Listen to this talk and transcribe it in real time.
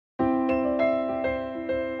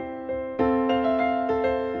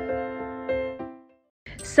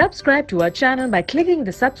Subscribe to our channel by clicking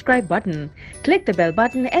the subscribe button. Click the bell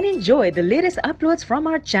button and enjoy the latest uploads from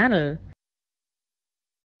our channel.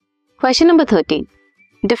 Question number 13.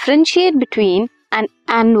 Differentiate between an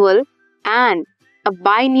annual and a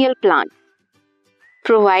biennial plant.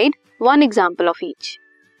 Provide one example of each.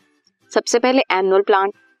 सबसे पहले annual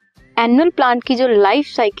plant. Annual plant की जो life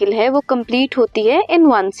cycle है वो complete होती है in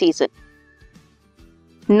one season.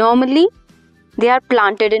 Normally they are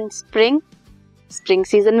planted in spring. Spring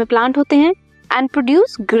season में plant होते हैं and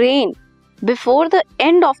produce grain before the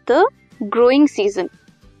end of the growing season.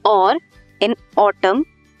 और in autumn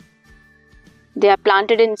they are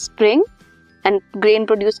planted in spring and grain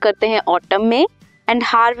produce करते हैं autumn में and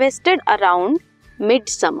harvested around mid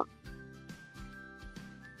summer.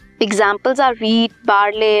 Examples are wheat,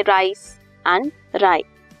 barley, rice and rye.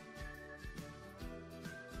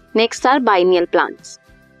 Next are biennial plants.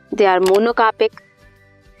 They are monocarpic.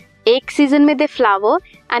 एक season में they flower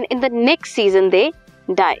and in the next season they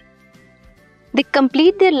die. They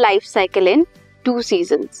complete their life cycle in 2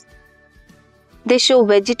 seasons. They show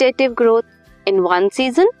vegetative growth in 1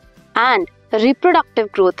 season and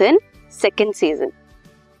reproductive growth in 2nd season.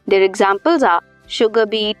 Their examples are sugar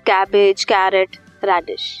beet, cabbage, carrot,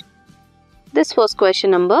 radish. This was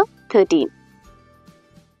question number 13.